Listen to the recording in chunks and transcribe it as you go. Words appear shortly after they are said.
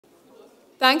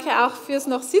Danke auch fürs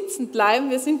noch sitzen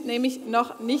bleiben. Wir sind nämlich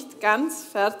noch nicht ganz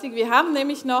fertig. Wir haben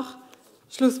nämlich noch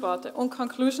Schlussworte und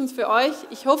Conclusions für euch.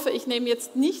 Ich hoffe, ich nehme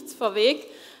jetzt nichts vorweg,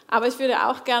 aber ich würde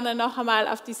auch gerne noch einmal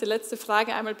auf diese letzte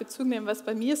Frage einmal Bezug nehmen, was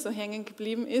bei mir so hängen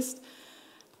geblieben ist.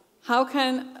 How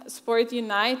can sport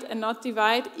unite and not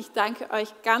divide? Ich danke euch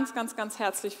ganz, ganz, ganz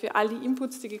herzlich für all die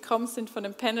Inputs, die gekommen sind von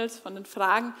den Panels, von den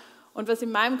Fragen. Und was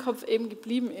in meinem Kopf eben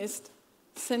geblieben ist,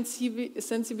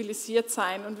 sensibilisiert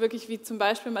sein und wirklich, wie zum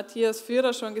Beispiel Matthias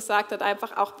Führer schon gesagt hat,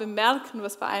 einfach auch bemerken,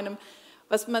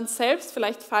 was man selbst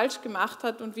vielleicht falsch gemacht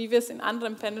hat und wie wir es in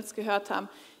anderen Panels gehört haben,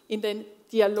 in den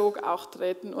Dialog auch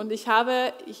treten. Und ich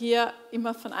habe hier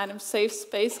immer von einem Safe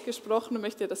Space gesprochen und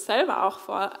möchte das selber auch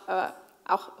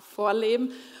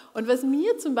vorleben. Und was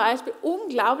mir zum Beispiel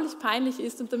unglaublich peinlich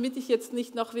ist, und damit ich jetzt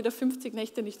nicht noch wieder 50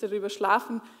 Nächte nicht darüber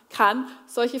schlafen kann,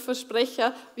 solche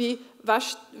Versprecher wie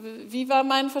war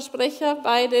mein Versprecher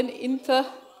bei den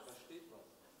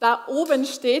da oben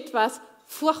steht was,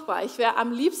 furchtbar. Ich wäre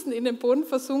am liebsten in den Boden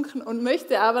versunken und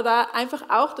möchte aber da einfach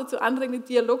auch dazu anregen, den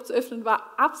Dialog zu öffnen,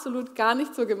 war absolut gar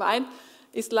nicht so gemeint,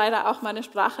 ist leider auch meine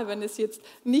Sprache, wenn es jetzt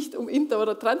nicht um Inter-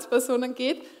 oder Transpersonen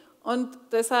geht. Und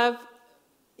deshalb,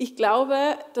 ich glaube,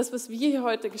 das, was wir hier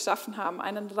heute geschaffen haben,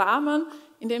 einen Rahmen,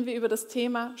 in dem wir über das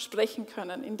Thema sprechen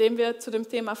können, in dem wir zu dem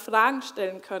Thema Fragen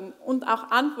stellen können und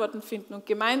auch Antworten finden und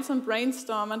gemeinsam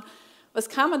brainstormen, was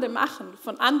kann man denn machen,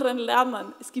 von anderen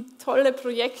lernen. Es gibt tolle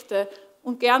Projekte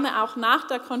und gerne auch nach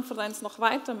der Konferenz noch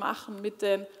weitermachen, mit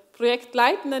den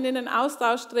Projektleitenden in den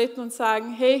Austausch treten und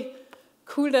sagen, hey,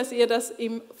 cool, dass ihr das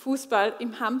im Fußball,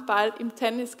 im Handball, im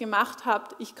Tennis gemacht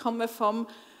habt. Ich komme vom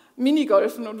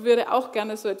Minigolfen und würde auch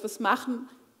gerne so etwas machen.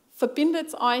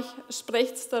 Verbindet euch,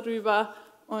 sprecht darüber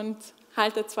und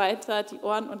haltet weiter die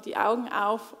Ohren und die Augen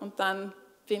auf und dann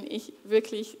bin ich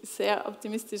wirklich sehr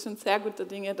optimistisch und sehr guter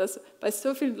Dinge, dass bei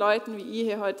so vielen Leuten, wie ihr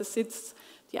hier heute sitzt,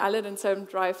 die alle denselben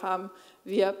Drive haben,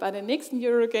 wir bei den nächsten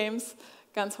EuroGames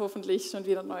ganz hoffentlich schon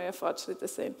wieder neue Fortschritte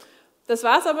sehen. Das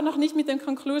war es aber noch nicht mit den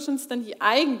Conclusions, denn die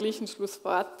eigentlichen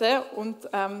Schlussworte und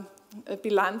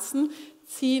Bilanzen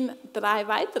ziehen 3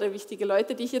 weitere wichtige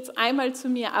Leute, die ich jetzt einmal zu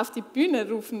mir auf die Bühne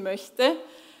rufen möchte.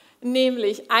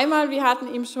 Nämlich einmal, wir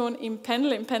hatten ihn schon im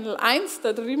Panel 1,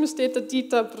 da drüben steht der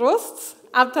Dieter Brosz,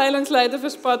 Abteilungsleiter für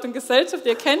Sport und Gesellschaft,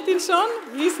 ihr kennt ihn schon,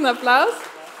 Riesenapplaus.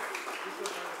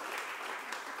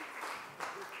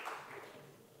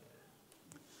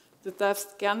 Du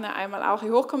darfst gerne einmal auch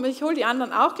hier hochkommen. Ich hole die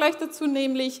anderen auch gleich dazu,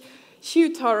 nämlich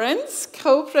Hugh Torrance,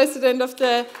 Co-President of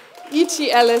the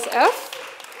EGLSF.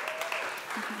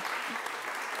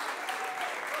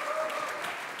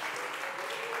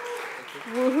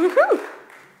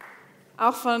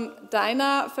 Auch von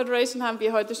deiner Federation haben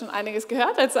wir heute schon einiges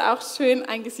gehört, also auch schön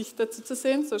ein Gesicht dazu zu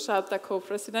sehen, so schaut der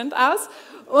Co-President aus.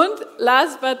 Und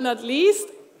last but not least,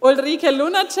 Ulrike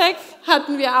Lunacek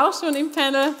hatten wir auch schon im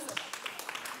Panel.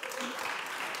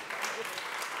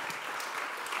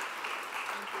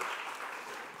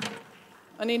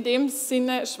 Und in dem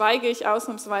Sinne schweige ich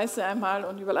ausnahmsweise einmal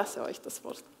und überlasse euch das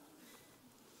Wort.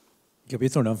 Ich glaube,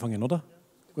 jetzt sollen wir anfangen, oder?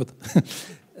 Gut.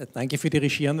 Danke für die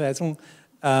Regieanweisung.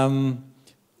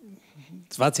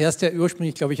 Es war zuerst ja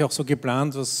ursprünglich, glaube ich, auch so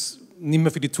geplant, was nehmen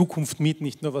wir für die Zukunft mit,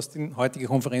 nicht nur was die heutige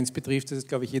Konferenz betrifft, das ist,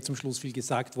 glaube ich, zum Schluss viel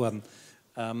gesagt worden.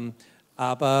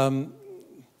 Aber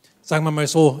sagen wir mal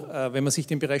so, wenn man sich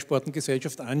den Bereich Sport und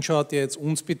Gesellschaft anschaut, der jetzt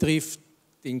uns betrifft,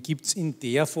 den gibt es in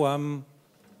der Form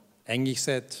eigentlich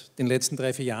seit den letzten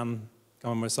 3-4 Jahren, kann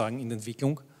man mal sagen, in der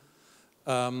Entwicklung.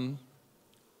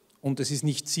 Und es ist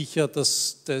nicht sicher,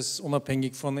 dass das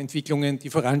unabhängig von Entwicklungen,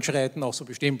 die voranschreiten, auch so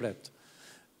bestehen bleibt.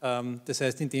 Das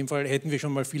heißt, in dem Fall hätten wir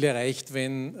schon mal viel erreicht,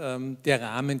 wenn der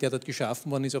Rahmen, der dort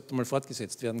geschaffen worden ist, optimal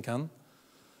fortgesetzt werden kann.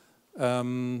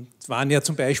 Es waren ja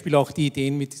zum Beispiel auch die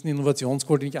Ideen mit diesem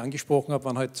Innovationscall, den ich angesprochen habe,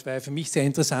 waren halt 2 für mich sehr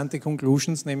interessante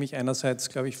Conclusions, nämlich einerseits,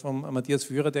 glaube ich, von Matthias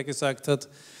Führer, der gesagt hat,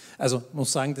 also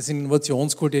muss sagen, das ist ein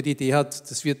Innovationscall, der die Idee hat,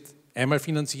 das wird einmal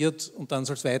finanziert und dann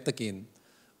soll es weitergehen.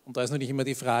 Und da ist natürlich immer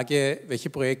die Frage, welche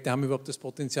Projekte haben überhaupt das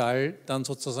Potenzial, dann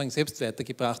sozusagen selbst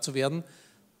weitergebracht zu werden.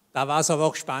 Da war es aber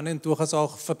auch spannend, durchaus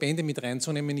auch Verbände mit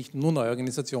reinzunehmen, nicht nur neue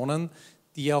Organisationen,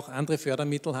 die auch andere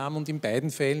Fördermittel haben. Und in beiden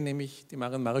Fällen, nämlich die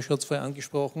Marion Marisch hat es vorher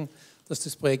angesprochen, dass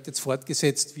das Projekt jetzt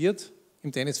fortgesetzt wird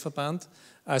im Tennisverband,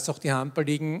 als auch die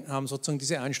Handballligen haben sozusagen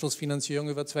diese Anstoßfinanzierung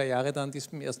über 2 Jahre dann, die es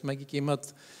beim ersten Mal gegeben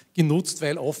hat, genutzt,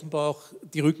 weil offenbar auch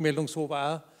die Rückmeldung so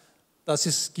war, dass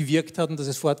es gewirkt hat und dass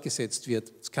es fortgesetzt wird.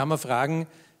 Jetzt kann man fragen,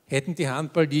 hätten die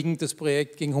Handballligen das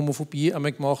Projekt gegen Homophobie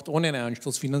einmal gemacht ohne eine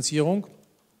Anstoßfinanzierung?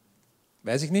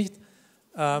 Weiß ich nicht.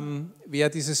 Wäre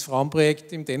dieses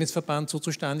Frauenprojekt im Tennisverband so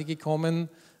zustande gekommen?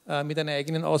 mit einer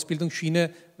eigenen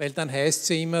Ausbildungsschiene, weil dann heißt es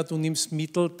ja immer, du nimmst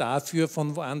Mittel dafür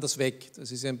von woanders weg.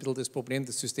 Das ist ja ein bisschen das Problem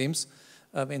des Systems.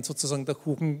 Wenn sozusagen der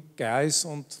Kuchen gar ist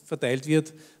und verteilt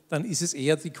wird, dann ist es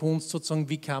eher die Kunst sozusagen,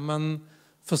 wie kann man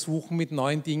versuchen, mit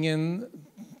neuen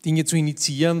Dinge zu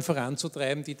initiieren,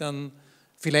 voranzutreiben, die dann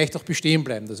vielleicht auch bestehen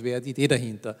bleiben. Das wäre die Idee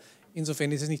dahinter.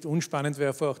 Insofern ist es nicht unspannend,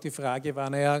 weil vorher auch die Frage war,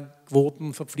 naja,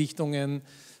 Quoten, Verpflichtungen.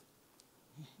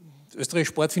 Das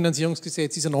österreichische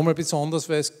Sportfinanzierungsgesetz ist ja nochmal besonders,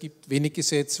 weil es gibt wenig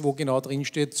Gesetze, wo genau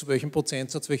drinsteht, zu welchem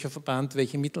Prozentsatz welcher Verband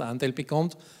welchen Mittelanteil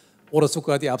bekommt oder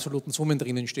sogar die absoluten Summen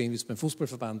drinnen stehen, wie es beim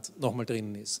Fußballverband nochmal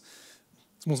drinnen ist.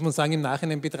 Jetzt muss man sagen, im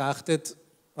Nachhinein betrachtet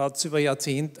hat es über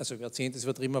Jahrzehnte, also Jahrzehnte ist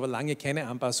übertrieben, aber lange keine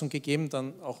Anpassung gegeben,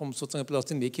 dann auch um sozusagen ein bisschen aus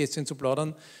den Nähkästchen zu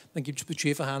plaudern, dann gibt es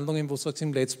Budgetverhandlungen, wo es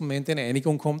im letzten Moment eine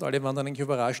Einigung kommt, alle waren dann eigentlich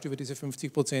überrascht über diese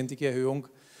 50-prozentige Erhöhung,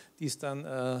 die es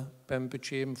dann beim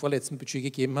Budget, im vorletzten Budget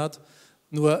gegeben hat.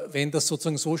 Nur wenn das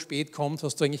sozusagen so spät kommt,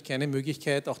 hast du eigentlich keine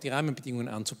Möglichkeit, auch die Rahmenbedingungen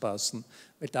anzupassen.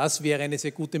 Weil das wäre eine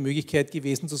sehr gute Möglichkeit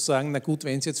gewesen, zu sagen, na gut,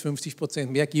 wenn es jetzt 50%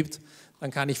 mehr gibt,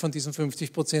 dann kann ich von diesen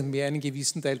 50% mehr einen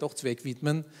gewissen Teil doch Zweck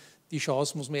widmen. Die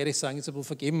Chance, muss man ehrlich sagen, ist aber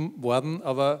vergeben worden,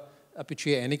 aber eine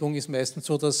Budgeteinigung ist meistens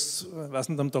so, dass, was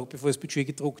nicht am Tag, bevor das Budget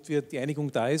gedruckt wird, die Einigung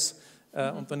da ist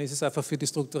und dann ist es einfach für die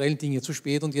strukturellen Dinge zu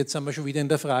spät und jetzt sind wir schon wieder in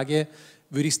der Frage,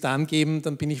 würde ich es dann geben,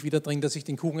 dann bin ich wieder drin, dass ich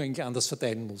den Kuchen eigentlich anders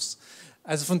verteilen muss.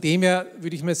 Also von dem her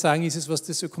würde ich mal sagen, ist es, was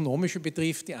das Ökonomische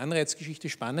betrifft, die Anreizgeschichte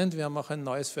spannend. Wir haben auch ein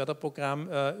neues Förderprogramm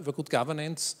über Good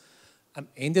Governance am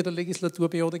Ende der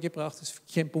Legislaturperiode gebracht. Das ist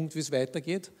wirklich ein Punkt, wie es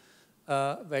weitergeht,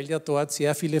 weil ja dort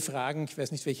sehr viele Fragen, ich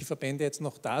weiß nicht, welche Verbände jetzt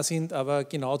noch da sind, aber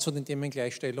genau zu den Themen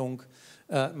Gleichstellung,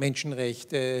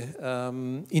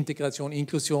 Menschenrechte, Integration,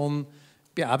 Inklusion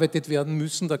bearbeitet werden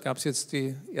müssen. Da gab es jetzt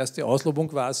die erste Auslobung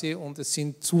quasi und es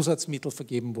sind Zusatzmittel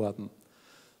vergeben worden.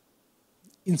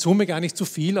 In Summe gar nicht zu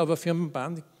viel, aber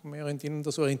Firmenbahn, ich kann mich orientieren,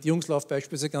 dass Orientierungslauf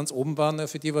beispielsweise ganz oben waren,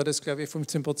 für die war das, glaube ich,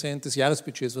 15% des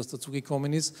Jahresbudgets, was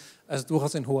dazugekommen ist, also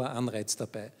durchaus ein hoher Anreiz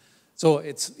dabei. So,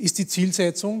 jetzt ist die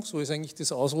Zielsetzung, so ist eigentlich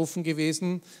das Ausrufen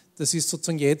gewesen, das ist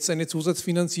sozusagen jetzt eine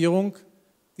Zusatzfinanzierung.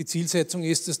 Die Zielsetzung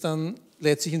ist es dann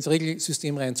letztlich ins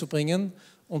Regelsystem reinzubringen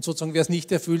und sozusagen, wer es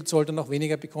nicht erfüllt, soll dann auch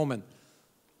weniger bekommen.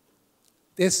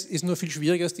 Das ist nur viel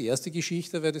schwieriger als die erste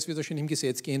Geschichte, weil das wird wahrscheinlich im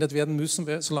Gesetz geändert werden müssen,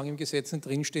 weil solange im Gesetz nicht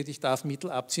drinsteht, ich darf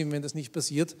Mittel abziehen, wenn das nicht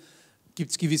passiert,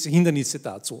 gibt es gewisse Hindernisse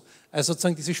dazu. Also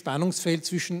sozusagen dieses Spannungsfeld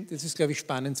zwischen, das ist glaube ich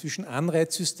spannend, zwischen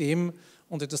Anreizsystem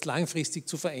und etwas langfristig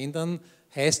zu verändern,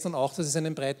 heißt dann auch, dass es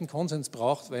einen breiten Konsens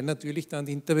braucht, weil natürlich dann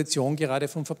die Intervention gerade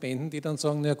von Verbänden, die dann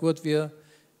sagen, na gut,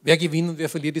 wer gewinnt und wer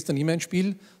verliert, ist dann immer ein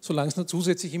Spiel. Solange es nur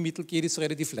zusätzliche Mittel geht, ist es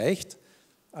relativ leicht.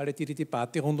 Alle, die die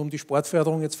Debatte rund um die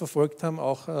Sportförderung jetzt verfolgt haben,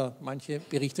 auch manche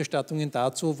Berichterstattungen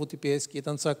dazu, wo die BSG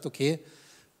dann sagt, okay,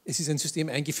 es ist ein System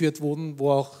eingeführt worden,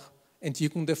 wo auch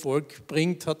Entwicklung und Erfolg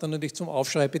bringt, hat dann natürlich zum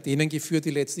Aufschrei bei denen geführt,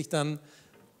 die letztlich dann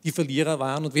die Verlierer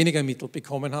waren und weniger Mittel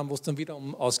bekommen haben, wo es dann wieder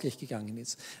um Ausgleich gegangen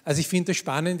ist. Also ich finde, das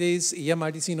Spannende ist, eher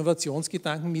mal diese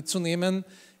Innovationsgedanken mitzunehmen.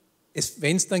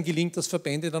 Wenn es dann gelingt, dass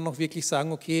Verbände dann auch wirklich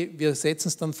sagen, okay, wir setzen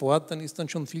es dann fort, dann ist dann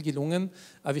schon viel gelungen.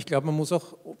 Aber ich glaube, man muss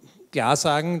auch klar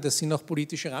sagen, das sind auch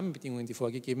politische Rahmenbedingungen, die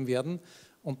vorgegeben werden.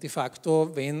 Und de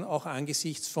facto, wenn auch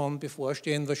angesichts von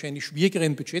bevorstehenden, wahrscheinlich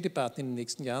schwierigeren Budgetdebatten in den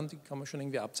nächsten Jahren, die kann man schon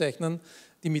irgendwie abzeichnen,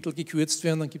 die Mittel gekürzt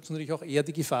werden, dann gibt es natürlich auch eher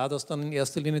die Gefahr, dass dann in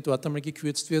erster Linie dort einmal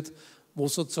gekürzt wird, wo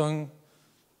sozusagen,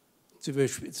 jetzt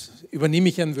übernehme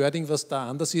ich ein Wording, was da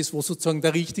anders ist, wo sozusagen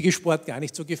der richtige Sport gar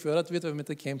nicht so gefördert wird, weil mit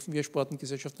der kämpfen wir Sport und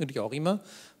Gesellschaft natürlich auch immer.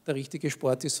 Der richtige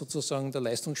Sport ist sozusagen der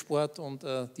Leistungssport und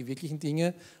die wirklichen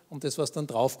Dinge und das, was dann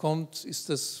draufkommt, ist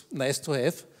das nice to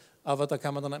have, aber da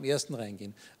kann man dann am ersten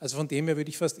reingehen. Also von dem her würde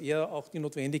ich fast eher auch die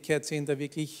Notwendigkeit sehen, da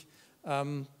wirklich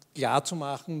klar zu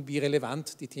machen, wie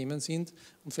relevant die Themen sind.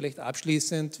 Und vielleicht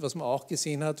abschließend, was man auch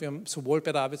gesehen hat, wir haben sowohl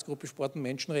bei der Arbeitsgruppe Sport und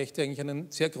Menschenrechte eigentlich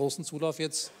einen sehr großen Zulauf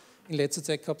jetzt in letzter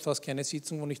Zeit gehabt, fast keine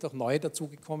Sitzung, wo nicht auch neue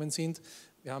dazugekommen sind.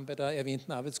 Wir haben bei der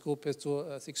erwähnten Arbeitsgruppe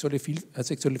zur sexuelle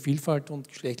Vielfalt und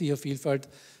geschlechtlicher Vielfalt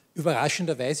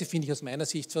überraschenderweise, finde ich aus meiner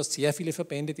Sicht, fast sehr viele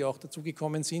Verbände, die auch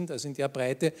dazugekommen sind, also in der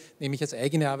Breite, nämlich als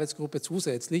eigene Arbeitsgruppe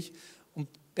zusätzlich. Und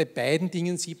bei beiden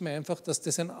Dingen sieht man einfach, dass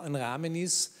das ein Rahmen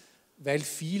ist, weil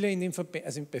viele in den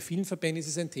also bei vielen Verbänden ist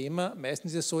es ein Thema,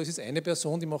 meistens ist es so, es ist eine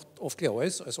Person, die macht oft gleich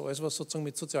alles, also alles, was sozusagen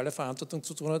mit sozialer Verantwortung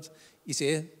zu tun hat,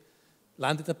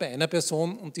 landet da bei einer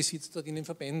Person und die sitzt dort in den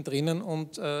Verbänden drinnen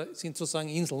und sind sozusagen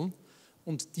Inseln.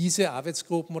 Und diese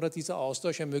Arbeitsgruppen oder dieser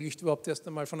Austausch ermöglicht überhaupt erst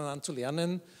einmal voneinander zu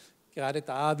lernen, gerade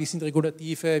da, wie sind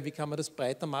Regulative, wie kann man das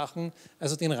breiter machen,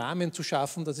 also den Rahmen zu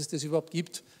schaffen, dass es das überhaupt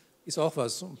gibt, ist auch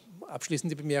was.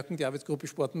 abschließende Bemerkung, die Arbeitsgruppe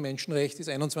Sport und Menschenrecht ist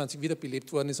 21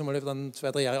 wiederbelebt worden, ist einmal dann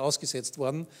 2, 3 Jahre ausgesetzt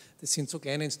worden. Das sind so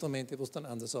kleine Instrumente, wo es dann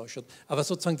anders ausschaut. Aber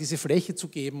sozusagen diese Fläche zu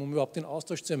geben, um überhaupt den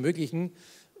Austausch zu ermöglichen,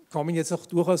 kommen jetzt auch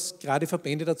durchaus gerade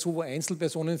Verbände dazu, wo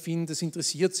Einzelpersonen finden, das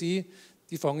interessiert sie,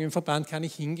 die fragen im Verband, kann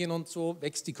ich hingehen, und so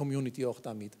wächst die Community auch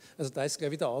damit. Also da ist,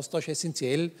 glaube ich, der Austausch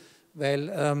essentiell,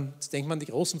 weil, jetzt denkt man an die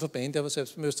großen Verbände, aber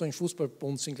selbst beim österreichischen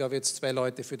Fußballbund sind, glaube ich, jetzt 2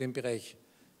 Leute für den Bereich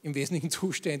im Wesentlichen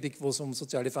zuständig, wo es um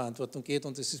soziale Verantwortung geht,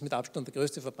 und das ist mit Abstand der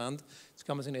größte Verband. Das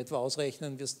kann man sich in etwa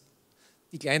ausrechnen, wie es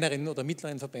die kleineren oder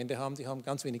mittleren Verbände haben, die haben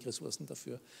ganz wenig Ressourcen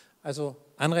dafür. Also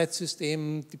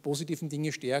Anreizsystem, die positiven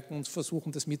Dinge stärken und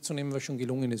versuchen, das mitzunehmen, was schon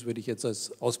gelungen ist, würde ich jetzt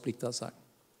als Ausblick da sagen.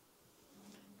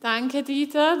 Danke,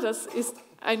 Dieter. Das ist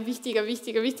ein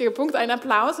wichtiger Punkt. Ein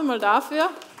Applaus einmal dafür.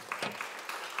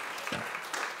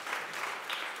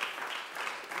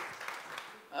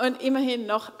 Und immerhin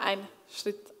noch ein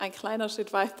kleiner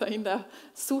Schritt weiter in der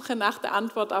Suche nach der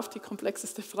Antwort auf die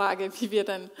komplexeste Frage, wie wir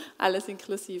denn alles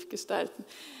inklusiv gestalten.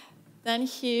 Then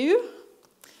Hugh,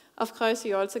 of course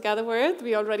you also got a word.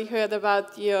 We already heard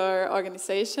about your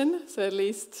organization, so at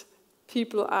least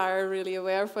people are really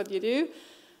aware of what you do.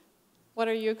 What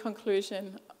are your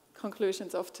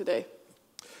conclusions of today?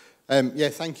 Yeah,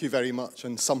 thank you very much,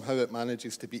 and somehow it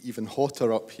manages to be even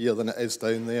hotter up here than it is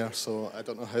down there, so I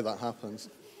don't know how that happens.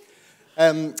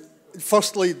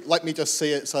 Firstly, let me just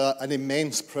say it's an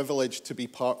immense privilege to be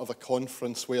part of a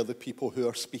conference where the people who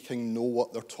are speaking know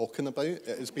what they're talking about.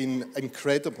 It has been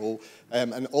incredible,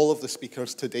 and all of the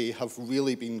speakers today have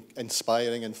really been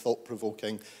inspiring and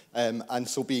thought-provoking, and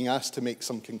so being asked to make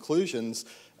some conclusions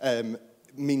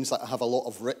means that I have a lot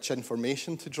of rich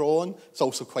information to draw on. It's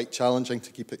also quite challenging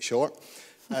to keep it short,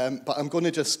 but I'm going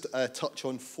to just touch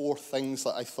on 4 things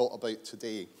that I thought about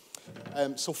today.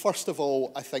 So first of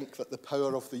all, I think that the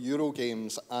power of the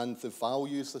EuroGames and the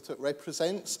values that it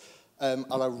represents are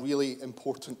a really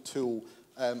important tool.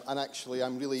 And actually,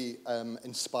 I'm really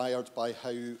inspired by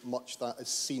how much that is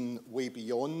seen way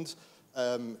beyond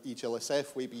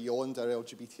EGLSF, way beyond our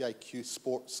LGBTIQ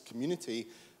sports community,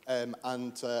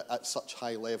 and at such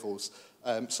high levels.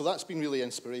 So that's been really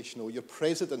inspirational. Your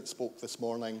president spoke this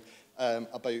morning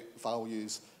about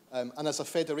values. And as a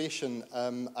federation,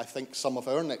 I think some of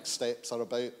our next steps are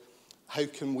about how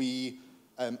can we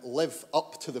live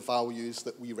up to the values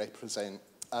that we represent.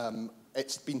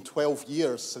 It's been 12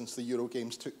 years since the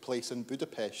EuroGames took place in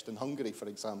Budapest in Hungary, for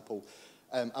example,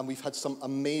 and we've had some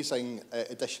amazing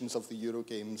editions of the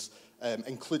EuroGames,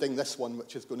 including this one,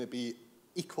 which is going to be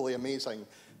equally amazing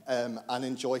and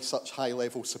enjoy such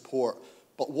high-level support.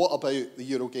 But what about the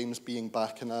EuroGames being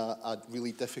back in a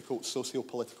really difficult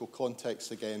socio-political context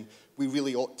again? We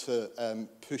really ought to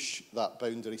push that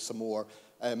boundary some more,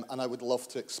 and I would love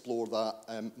to explore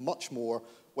that much more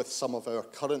with some of our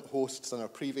current hosts and our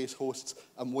previous hosts,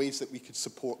 and ways that we could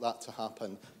support that to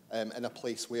happen in a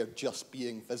place where just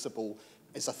being visible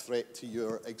is a threat to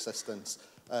your existence.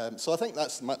 So I think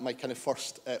that's my kind of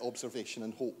first observation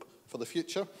and hope for the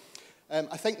future.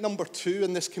 I think number 2,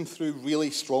 and this came through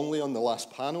really strongly on the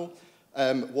last panel,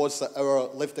 was that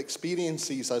our lived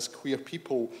experiences as queer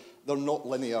people, they're not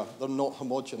linear, they're not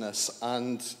homogenous,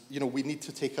 and we need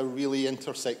to take a really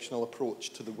intersectional approach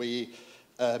to the way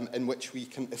in which we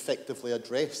can effectively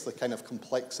address the kind of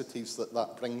complexities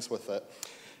that brings with it.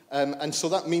 And so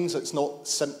that means it's not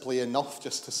simply enough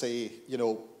just to say,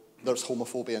 there's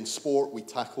homophobia in sport, we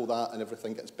tackle that and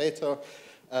everything gets better.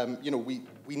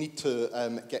 We need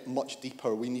to get much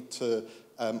deeper. We need to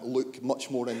look much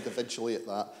more individually at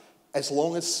that. As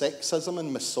long as sexism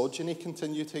and misogyny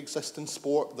continue to exist in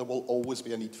sport, there will always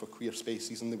be a need for queer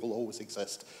spaces, and they will always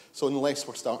exist. So unless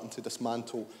we're starting to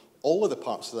dismantle all of the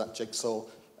parts of that jigsaw,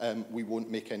 we won't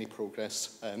make any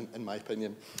progress, in my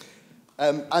opinion.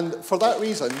 And for that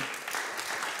reason,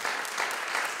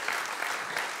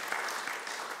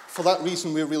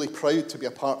 we're really proud to be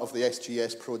a part of the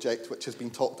SGS project, which has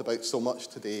been talked about so much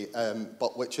today,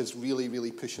 but which is really,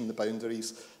 really pushing the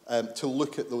boundaries to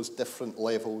look at those different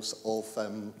levels of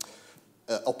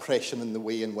oppression and the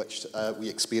way in which we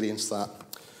experience that.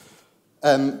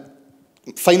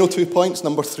 Final 2 points.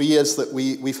 Number 3 is that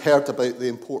we've heard about the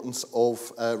importance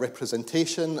of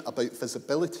representation, about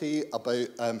visibility, about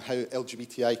how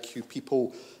LGBTIQ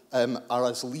people are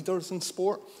as leaders in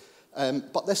sport.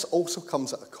 But this also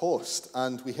comes at a cost,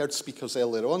 and we heard speakers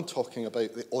earlier on talking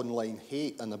about the online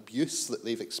hate and abuse that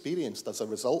they've experienced as a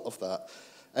result of that.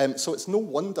 So it's no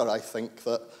wonder, I think,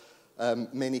 that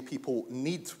many people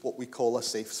need what we call a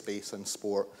safe space in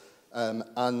sport.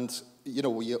 And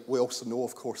we also know,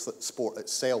 of course, that sport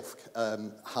itself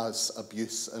has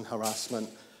abuse and harassment,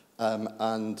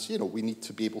 and we need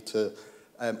to be able to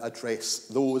address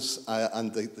those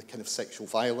and the kind of sexual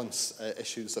violence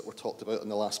issues that were talked about in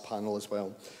the last panel as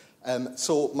well.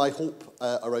 So my hope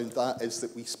around that is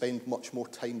that we spend much more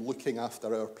time looking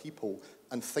after our people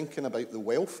and thinking about the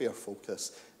welfare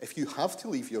focus. If you have to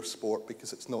leave your sport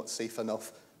because it's not safe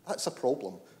enough, that's a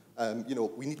problem. You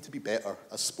know, we need to be better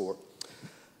as sport.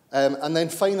 And then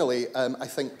finally, I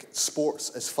think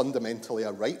sports is fundamentally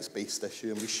a rights-based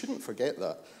issue, and we shouldn't forget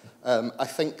that. I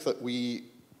think that we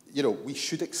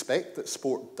should expect that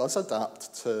sport does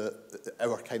adapt to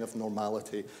our kind of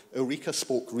normality. Ulrike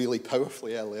spoke really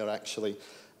powerfully earlier, actually,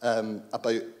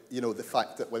 about, you know, the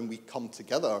fact that when we come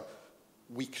together,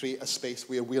 we create a space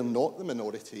where we're not the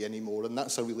minority anymore, and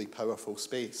that's a really powerful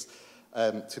space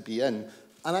to be in.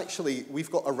 And actually, we've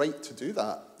got a right to do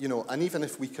that, you know, and even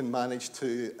if we can manage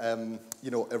to, you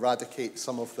know, eradicate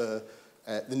some of the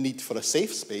need for a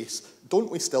safe space, don't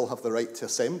we still have the right to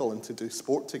assemble and to do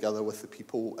sport together with the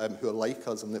people who are like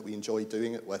us and that we enjoy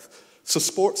doing it with? So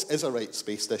sports is a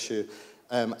rights-based issue.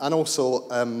 And also,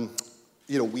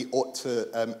 you know, we ought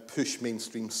to push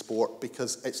mainstream sport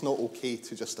because it's not okay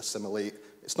to just assimilate.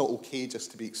 It's not okay just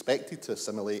to be expected to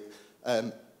assimilate.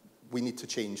 We need to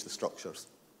change the structures.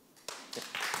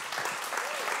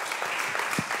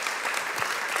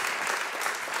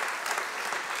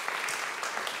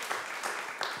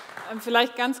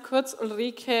 Vielleicht ganz kurz,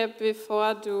 Ulrike,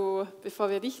 bevor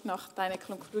wir dich noch deine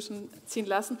Conclusion ziehen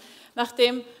lassen.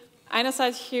 Nachdem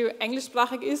einerseits Hugh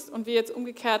englischsprachig ist und wir jetzt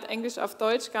umgekehrt Englisch auf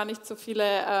Deutsch gar nicht so viele,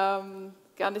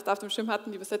 gar nicht auf dem Schirm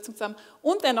hatten, die Übersetzung zu haben,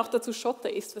 und er noch dazu Schotte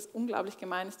ist, was unglaublich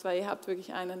gemein ist, weil ihr habt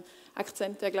wirklich einen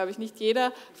Akzent, der, glaube ich, nicht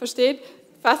jeder versteht,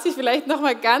 fasse ich vielleicht noch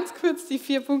mal ganz kurz die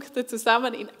 4 Punkte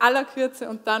zusammen in aller Kürze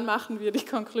und dann machen wir die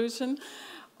Conclusion.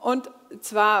 Und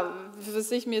zwar,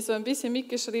 was ich mir so ein bisschen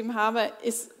mitgeschrieben habe,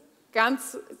 ist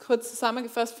ganz kurz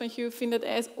zusammengefasst von Hugh, findet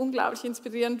er es unglaublich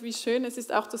inspirierend, wie schön es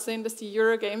ist auch zu sehen, dass die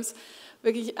EuroGames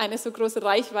wirklich eine so große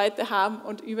Reichweite haben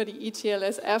und über die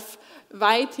EGLSF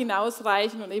weit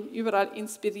hinausreichen und eben überall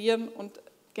inspirieren und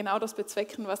genau das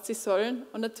bezwecken, was sie sollen.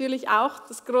 Und natürlich auch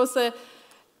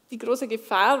die große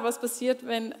Gefahr, was passiert,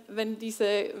 wenn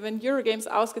EuroGames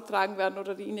ausgetragen werden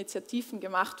oder die Initiativen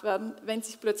gemacht werden, wenn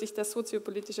sich plötzlich der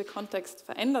soziopolitische Kontext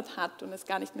verändert hat und es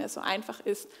gar nicht mehr so einfach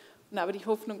ist, und aber die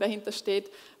Hoffnung dahinter steht,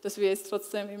 dass wir es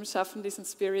trotzdem eben schaffen, diesen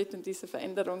Spirit und diese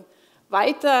Veränderung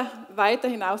weiter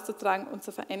hinauszutragen und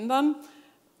zu verändern.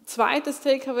 Zweites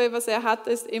Takeaway, was er hat,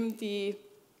 ist eben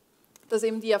dass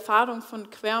eben die Erfahrung von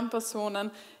queeren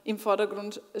Personen im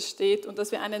Vordergrund steht und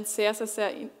dass wir einen sehr, sehr,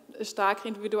 sehr stark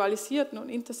individualisierten und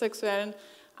intersexuellen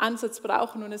Ansatz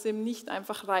brauchen und es eben nicht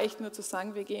einfach reicht, nur zu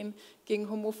sagen, wir gehen gegen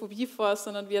Homophobie vor,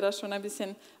 sondern wir da schon ein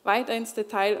bisschen weiter ins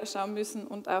Detail schauen müssen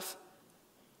und auf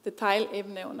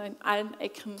Detailebene und in allen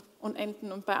Ecken und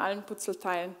Enden und bei allen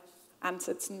Puzzleteilen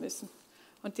ansetzen müssen.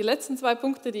 Und die letzten 2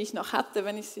 Punkte, die ich noch hatte,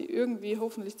 wenn ich sie irgendwie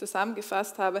hoffentlich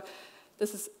zusammengefasst habe,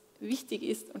 dass es wichtig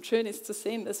ist und schön ist zu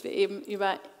sehen, dass wir eben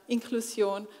über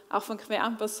Inklusion auch von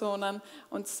queeren Personen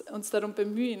uns darum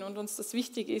bemühen und uns das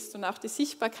wichtig ist und auch die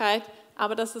Sichtbarkeit,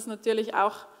 aber dass es natürlich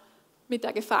auch mit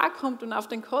der Gefahr kommt und auf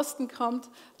den Kosten kommt,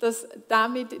 dass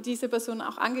damit diese Personen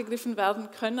auch angegriffen werden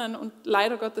können und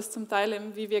leider Gottes zum Teil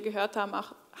eben, wie wir gehört haben,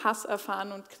 auch Hass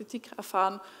erfahren und Kritik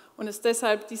erfahren und es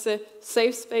deshalb diese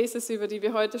Safe Spaces, über die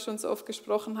wir heute schon so oft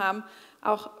gesprochen haben,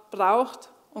 auch braucht.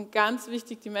 Und ganz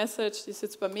wichtig, die Message, die ist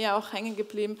jetzt bei mir auch hängen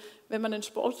geblieben, wenn man den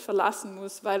Sport verlassen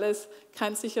muss, weil es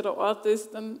kein sicherer Ort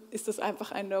ist, dann ist das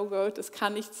einfach ein No-Go, das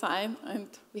kann nicht sein and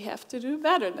we have to do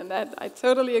better than that. I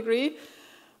totally agree.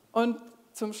 Und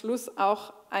zum Schluss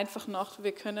auch einfach noch,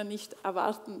 wir können nicht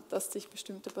erwarten, dass sich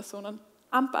bestimmte Personen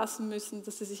anpassen müssen,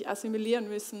 dass sie sich assimilieren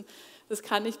müssen. Das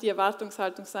kann nicht die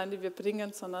Erwartungshaltung sein, die wir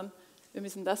bringen, sondern wir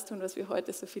müssen das tun, was wir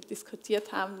heute so viel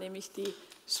diskutiert haben, nämlich die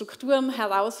Strukturen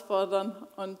herausfordern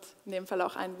und in dem Fall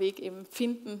auch einen Weg eben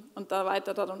finden und da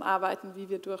weiter daran arbeiten, wie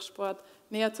wir durch Sport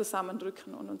näher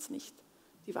zusammendrücken und uns nicht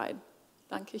dividen.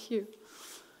 Danke, Hugh.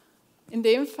 In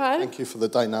dem Fall... Thank you for the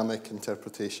dynamic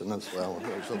interpretation as well.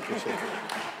 I appreciate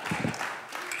it.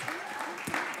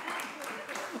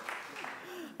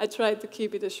 I tried to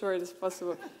keep it as short as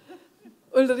possible.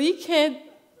 Ulrike,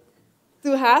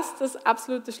 du hast das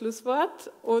absolute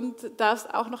Schlusswort und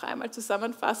darfst auch noch einmal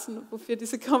zusammenfassen, wofür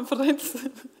diese Konferenz,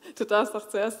 du darfst auch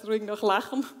zuerst ruhig noch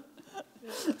lachen,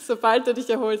 sobald du dich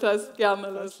erholt hast, gerne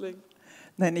loslegen.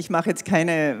 Nein, ich mache jetzt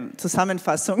keine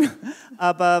Zusammenfassung,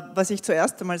 aber was ich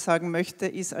zuerst einmal sagen möchte,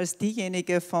 ist als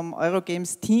diejenige vom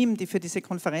EuroGames-Team, die für diese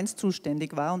Konferenz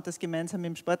zuständig war und das gemeinsam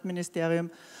im Sportministerium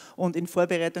und in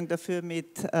Vorbereitung dafür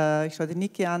mit, ich schaue die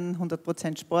Niki an,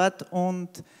 100% Sport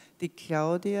und die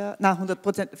Claudia,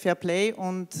 100% Fair Play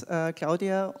und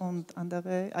Claudia und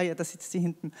andere, ja, da sitzt sie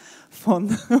hinten, von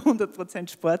 100%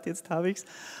 Sport, jetzt habe ich es,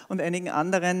 und einigen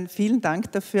anderen. Vielen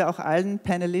Dank dafür, auch allen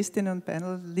Panelistinnen und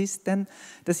Panelisten,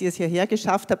 dass ihr es hierher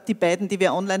geschafft habt. Die beiden, die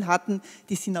wir online hatten,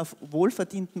 die sind auf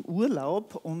wohlverdienten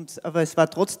Urlaub, aber es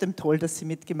war trotzdem toll, dass sie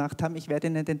mitgemacht haben. Ich werde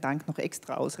Ihnen den Dank noch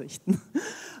extra ausrichten.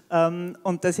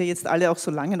 Und dass ihr jetzt alle auch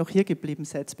so lange noch hier geblieben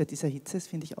seid bei dieser Hitze, das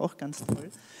finde ich auch ganz toll.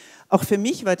 Auch für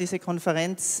mich war diese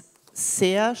Konferenz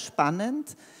sehr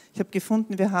spannend. Ich habe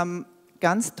gefunden, wir haben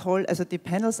ganz toll, also die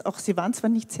Panels, auch sie waren zwar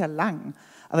nicht sehr lang,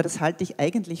 aber das halte ich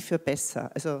eigentlich für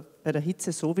besser. Also bei der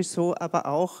Hitze sowieso, aber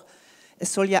auch,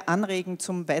 es soll ja anregen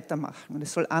zum Weitermachen und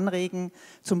es soll anregen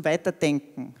zum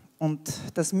Weiterdenken und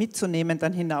das mitzunehmen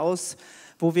dann hinaus,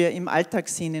 wo wir im Alltag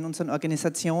sind, in unseren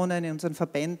Organisationen, in unseren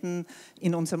Verbänden,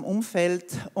 in unserem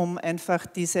Umfeld, um einfach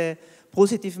diese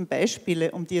positiven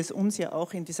Beispiele, um die es uns ja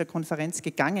auch in dieser Konferenz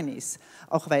gegangen ist,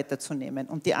 auch weiterzunehmen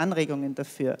und die Anregungen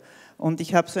dafür. Und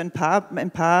ich habe so ein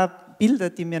paar Bilder,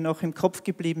 die mir noch im Kopf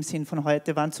geblieben sind von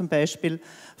heute, waren zum Beispiel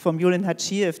vom Julian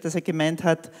Hugh, dass er gemeint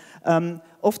hat,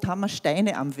 oft haben wir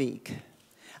Steine am Weg,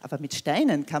 aber mit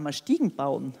Steinen kann man Stiegen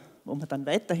bauen, wo man dann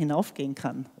weiter hinaufgehen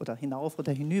kann oder hinauf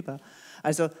oder hinüber.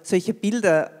 Also solche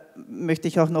Bilder möchte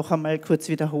ich auch noch einmal kurz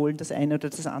wiederholen, das eine oder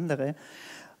das andere.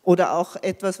 Oder auch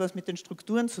etwas, was mit den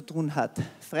Strukturen zu tun hat.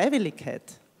 Freiwilligkeit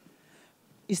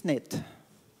ist nett,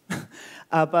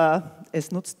 aber es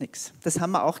nutzt nichts. Das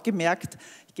haben wir auch gemerkt.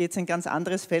 Ich gehe jetzt in ein ganz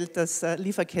anderes Feld, das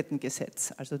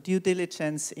Lieferkettengesetz, also Due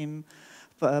Diligence in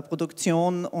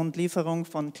Produktion und Lieferung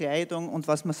von Kleidung und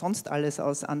was wir sonst alles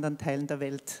aus anderen Teilen der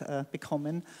Welt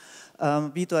bekommen,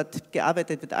 wie dort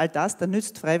gearbeitet wird. All das, da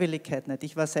nützt Freiwilligkeit nicht.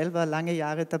 Ich war selber lange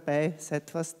Jahre dabei,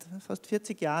 seit fast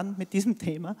 40 Jahren mit diesem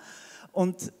Thema.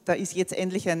 Und da ist jetzt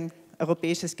endlich ein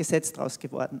europäisches Gesetz draus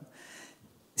geworden.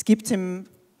 Es gibt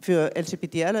für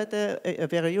LGBTI-Leute,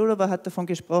 Vera Jourova hat davon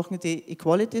gesprochen, die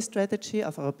Equality Strategy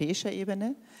auf europäischer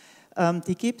Ebene.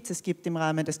 Die gibt es. Es gibt im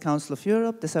Rahmen des Council of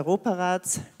Europe, des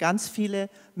Europarats, ganz viele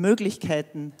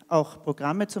Möglichkeiten, auch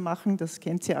Programme zu machen. Das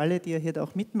kennt ihr alle, die ihr hier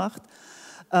auch mitmacht.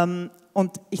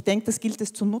 Und ich denke, das gilt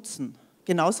es zu nutzen.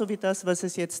 Genauso wie das, was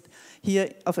es jetzt hier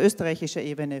auf österreichischer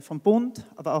Ebene vom Bund,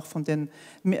 aber auch von den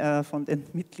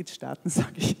Mitgliedstaaten,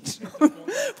 sage ich jetzt schon,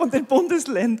 von den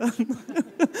Bundesländern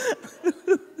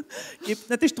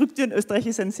gibt. Die Struktur in Österreich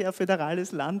ist ein sehr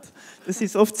föderales Land. Das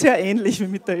ist oft sehr ähnlich wie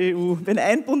mit der EU. Wenn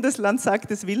ein Bundesland sagt,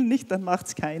 es will nicht, dann macht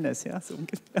es keines. Ja, so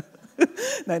ungefähr.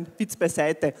 Nein, Witz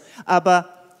beiseite. Aber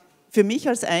für mich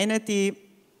als eine, die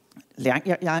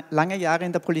lange Jahre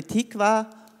in der Politik war,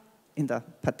 in der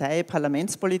Partei,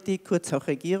 Parlamentspolitik, kurz auch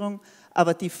Regierung,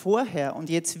 aber die vorher und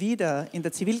jetzt wieder in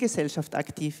der Zivilgesellschaft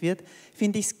aktiv wird,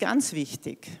 finde ich es ganz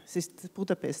wichtig. Es ist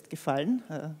Budapest gefallen,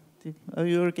 die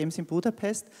EuroGames in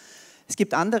Budapest. Es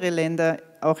gibt andere Länder,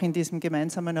 auch in diesem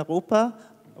gemeinsamen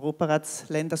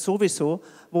Europaratsländer sowieso,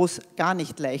 wo es gar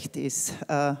nicht leicht ist,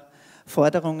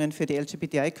 Forderungen für die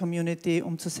LGBTI-Community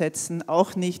umzusetzen,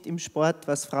 auch nicht im Sport,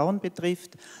 was Frauen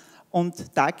betrifft. Und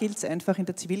da gilt es einfach in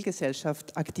der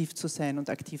Zivilgesellschaft aktiv zu sein und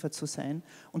aktiver zu sein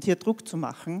und hier Druck zu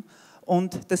machen.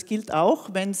 Und das gilt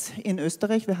auch, wenn es in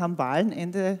Österreich, wir haben Wahlen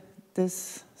Ende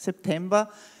des September,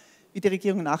 wie die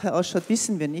Regierung nachher ausschaut,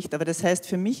 wissen wir nicht. Aber das heißt,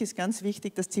 für mich ist ganz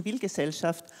wichtig, dass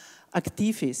Zivilgesellschaft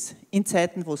aktiv ist, in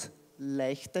Zeiten, wo es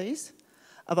leichter ist,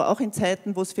 aber auch in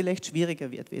Zeiten, wo es vielleicht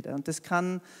schwieriger wird wieder. Und das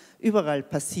kann überall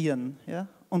passieren. Ja?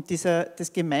 Und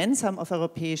das gemeinsam auf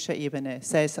europäischer Ebene,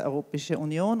 sei es Europäische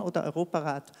Union oder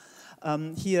Europarat,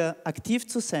 hier aktiv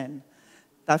zu sein,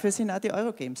 dafür sind auch die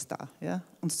EuroGames da. Ja?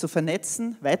 Uns zu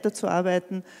vernetzen,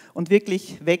 weiterzuarbeiten und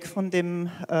wirklich weg von dem,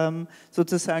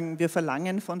 sozusagen, wir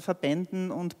verlangen von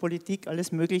Verbänden und Politik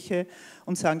alles Mögliche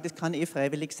und sagen, das kann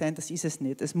freiwillig sein, das ist es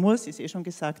nicht. Es muss, ist schon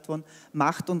gesagt worden,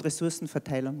 Macht- und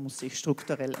Ressourcenverteilung muss sich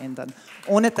strukturell ändern.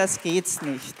 Ohne das geht es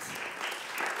nicht.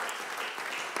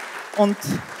 Und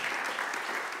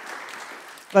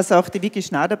was auch die Vicky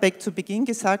Schnaderbeck zu Beginn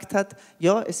gesagt hat,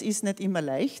 ja, es ist nicht immer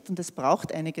leicht und es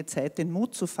braucht einige Zeit, den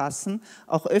Mut zu fassen,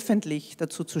 auch öffentlich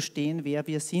dazu zu stehen, wer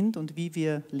wir sind und wie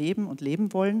wir leben und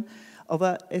leben wollen.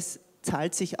 Aber es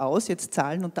zahlt sich aus, jetzt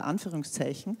Zahlen unter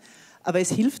Anführungszeichen, aber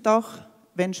es hilft auch,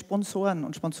 wenn Sponsoren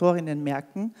und Sponsorinnen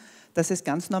merken, dass es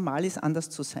ganz normal ist, anders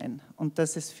zu sein und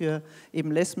dass es für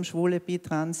eben Lesben, Schwule, Bi,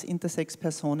 Trans,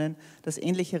 Intersex-Personen, dass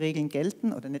ähnliche Regeln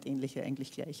gelten, oder nicht ähnliche,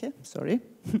 eigentlich gleiche, sorry.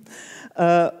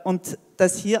 Und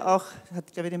dass hier auch,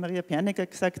 hat glaube ich die Maria Perniger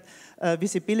gesagt,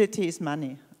 Visibility is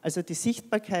money. Also die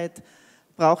Sichtbarkeit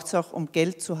braucht es auch, um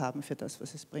Geld zu haben für das,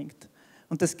 was es bringt.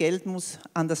 Und das Geld muss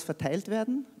anders verteilt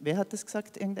werden. Wer hat das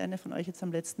gesagt? Irgendeine von euch jetzt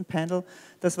am letzten Panel.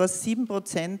 Das war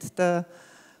 7% der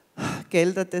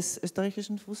Gelder des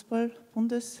österreichischen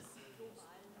Fußballbundes,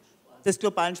 des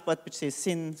globalen Sportbudgets,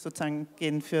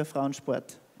 gehen für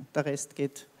Frauensport. Und der Rest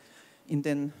geht in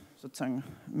den sozusagen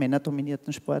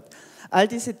männerdominierten Sport. All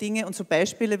diese Dinge und so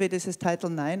Beispiele wie dieses Title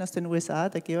IX aus den USA,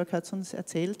 der Georg hat es uns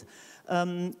erzählt,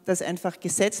 dass einfach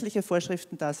gesetzliche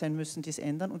Vorschriften da sein müssen, die es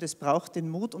ändern, und es braucht den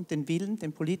Mut und den Willen,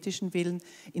 den politischen Willen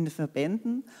in den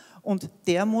Verbänden, und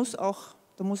da muss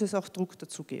es auch Druck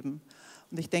dazu geben.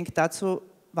 Und ich denke, dazu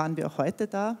waren wir auch heute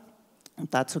da.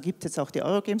 Und dazu gibt es jetzt auch die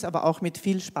EuroGames, aber auch mit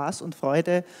viel Spaß und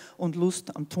Freude und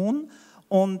Lust am Tun.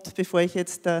 Und bevor ich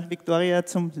jetzt der Viktoria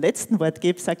zum letzten Wort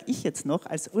gebe, sage ich jetzt noch,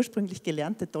 als ursprünglich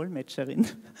gelernte Dolmetscherin,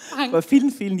 vor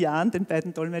vielen, vielen Jahren, den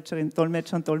beiden Dolmetscher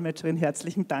und Dolmetscherinnen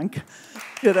herzlichen Dank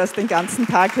für das den ganzen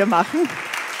Tag hier machen.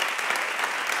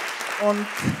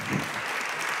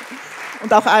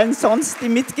 Und auch allen sonst, die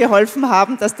mitgeholfen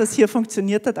haben, dass das hier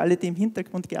funktioniert hat, alle, die im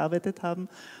Hintergrund gearbeitet haben.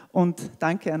 Und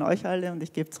danke an euch alle, und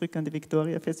ich gebe zurück an die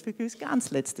Viktoria für das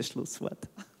ganz letzte Schlusswort.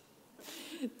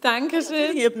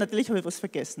 Dankeschön. Natürlich habe ich was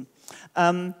vergessen.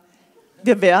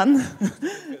 Wir werden...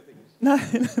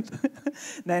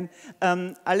 Nein,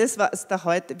 alles, was da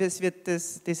heute,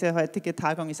 diese heutige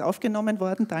Tagung ist aufgenommen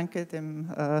worden, danke dem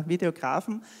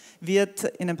Videografen, wird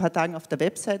in ein paar Tagen auf der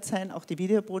Website sein, auch die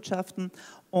Videobotschaften,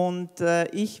 und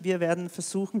wir werden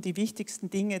versuchen, die wichtigsten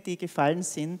Dinge, die gefallen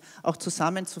sind, auch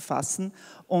zusammenzufassen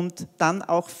und dann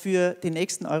auch für die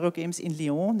nächsten EuroGames in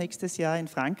Lyon, nächstes Jahr in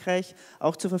Frankreich,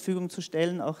 auch zur Verfügung zu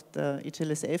stellen, auch der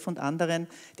EGLSF und anderen,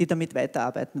 die damit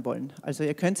weiterarbeiten wollen. Also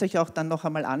ihr könnt euch auch dann noch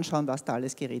einmal anschauen, was da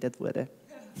alles geredet wurde.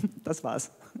 Das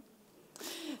war's.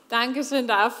 Dankeschön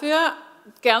dafür.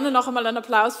 Gerne noch einmal einen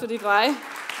Applaus für die drei.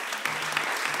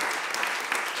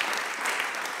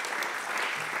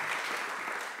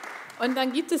 Und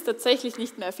dann gibt es tatsächlich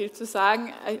nicht mehr viel zu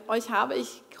sagen. Euch habe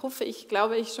ich,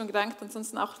 glaube ich, schon gedankt.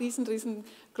 Ansonsten auch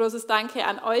riesengroßes Danke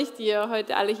an euch, die ihr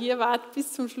heute alle hier wart,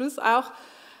 bis zum Schluss auch.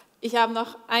 Ich habe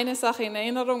noch eine Sache in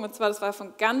Erinnerung, und zwar, das war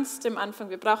von ganz dem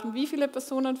Anfang. Wir brauchen wie viele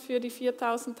Personen für die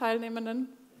 4000 Teilnehmenden?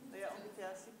 Ja,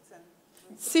 ungefähr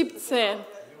 17. 17.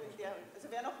 Also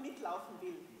wer noch mitlaufen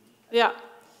will. Ja,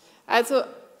 also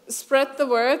spread the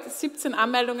word. 17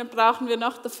 Anmeldungen brauchen wir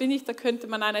noch. Da finde ich, da könnte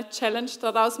man eine Challenge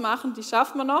daraus machen, die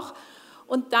schaffen wir noch.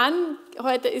 Und dann,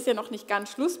 heute ist ja noch nicht ganz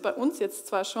Schluss, bei uns jetzt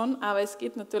zwar schon, aber es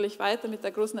geht natürlich weiter mit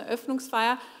der großen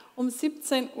Eröffnungsfeier. Um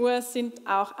 17 Uhr sind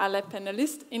auch alle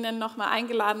PanelistInnen nochmal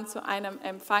eingeladen zu einem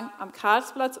Empfang am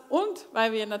Karlsplatz. Und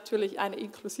weil wir natürlich eine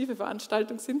inklusive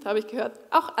Veranstaltung sind, habe ich gehört,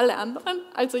 auch alle anderen.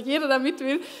 Also jeder, der mit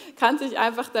will, kann sich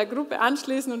einfach der Gruppe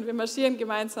anschließen, und wir marschieren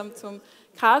gemeinsam zum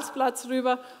Karlsplatz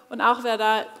rüber. Und auch wer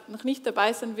da noch nicht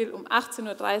dabei sein will, um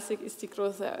 18:30 Uhr ist die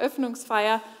große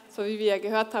Eröffnungsfeier, so wie wir ja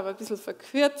gehört haben, ein bisschen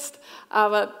verkürzt.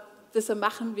 Aber deshalb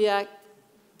machen wir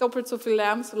doppelt so viel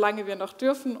Lärm, solange wir noch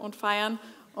dürfen und feiern.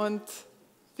 Und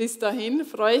bis dahin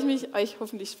freue ich mich, euch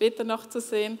hoffentlich später noch zu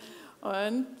sehen.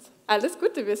 Und alles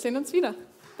Gute, wir sehen uns wieder.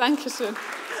 Dankeschön.